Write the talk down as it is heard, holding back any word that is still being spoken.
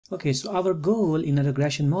Okay, so our goal in a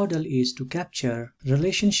regression model is to capture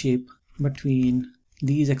relationship between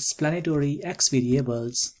these explanatory x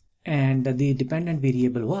variables and the dependent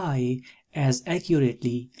variable y as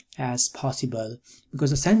accurately as possible,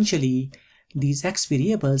 because essentially these x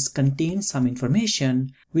variables contain some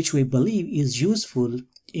information which we believe is useful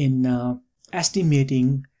in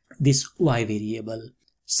estimating this y variable.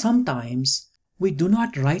 Sometimes we do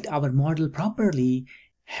not write our model properly,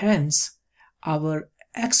 hence our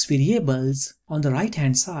x variables on the right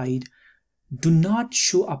hand side do not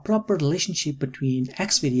show a proper relationship between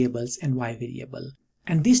x variables and y variable.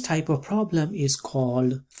 And this type of problem is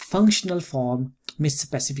called functional form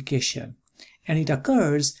misspecification. And it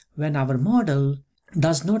occurs when our model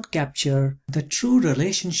does not capture the true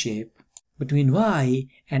relationship between y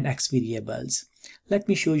and x variables. Let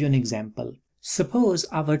me show you an example. Suppose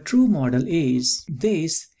our true model is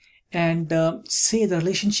this, and say the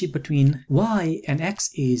relationship between y and x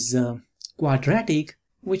is quadratic,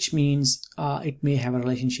 which means it may have a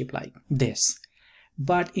relationship like this.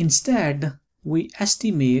 But instead, we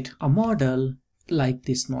estimate a model like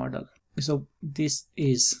this model. So this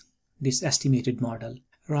is this estimated model,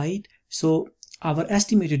 right? So our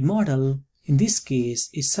estimated model in this case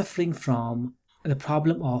is suffering from the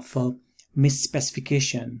problem of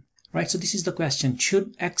misspecification, right? So this is the question: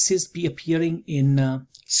 should x's be appearing in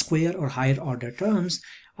square or higher order terms,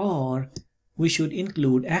 or we should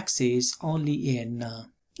include x's only in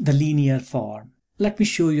the linear form? Let me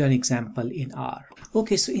show you an example in R.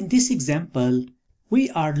 Okay, so in this example, we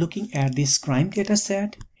are looking at this crime data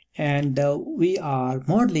set, and we are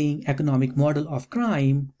modeling economic model of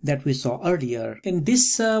crime that we saw earlier. In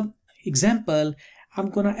this example, I'm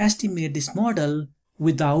going to estimate this model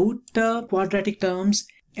without quadratic terms,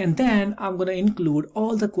 and then I'm going to include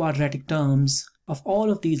all the quadratic terms of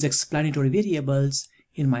all of these explanatory variables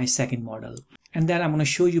in my second model. And then I'm going to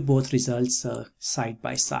show you both results side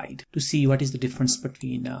by side to see what is the difference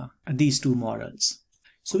between these two models.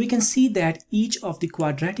 So we can see that each of the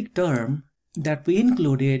quadratic term that we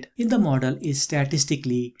included in the model is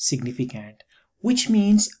statistically significant, which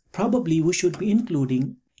means probably we should be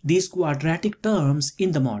including these quadratic terms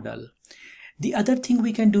in the model. The other thing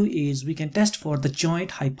we can do is we can test for the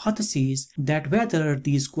joint hypothesis that whether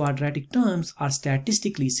these quadratic terms are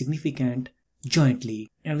statistically significant jointly.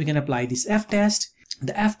 And we can apply this F-test.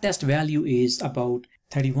 The F-test value is about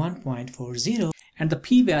 31.40 and the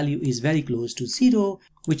p-value is very close to 0,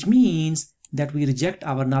 which means that we reject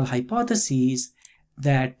our null hypothesis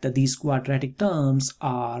that these quadratic terms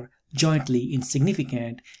are jointly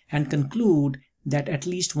insignificant and conclude that at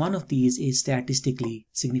least one of these is statistically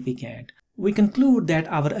significant. We conclude that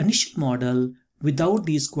our initial model without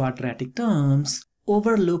these quadratic terms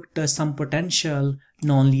overlooked some potential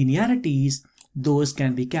nonlinearities. Those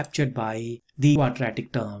can be captured by the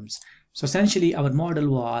quadratic terms. So essentially our model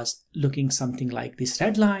was looking something like this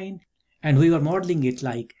red line, and we were modeling it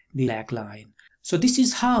like the black line. So this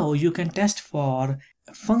is how you can test for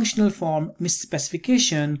functional form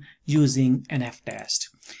misspecification using an F-test.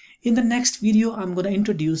 In the next video, I'm going to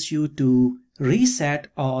introduce you to reset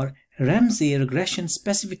or Ramsey regression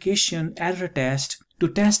specification error test to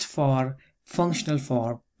test for functional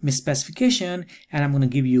form misspecification, and I'm going to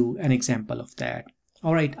give you an example of that.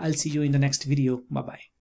 All right, I'll see you in the next video. Bye-bye.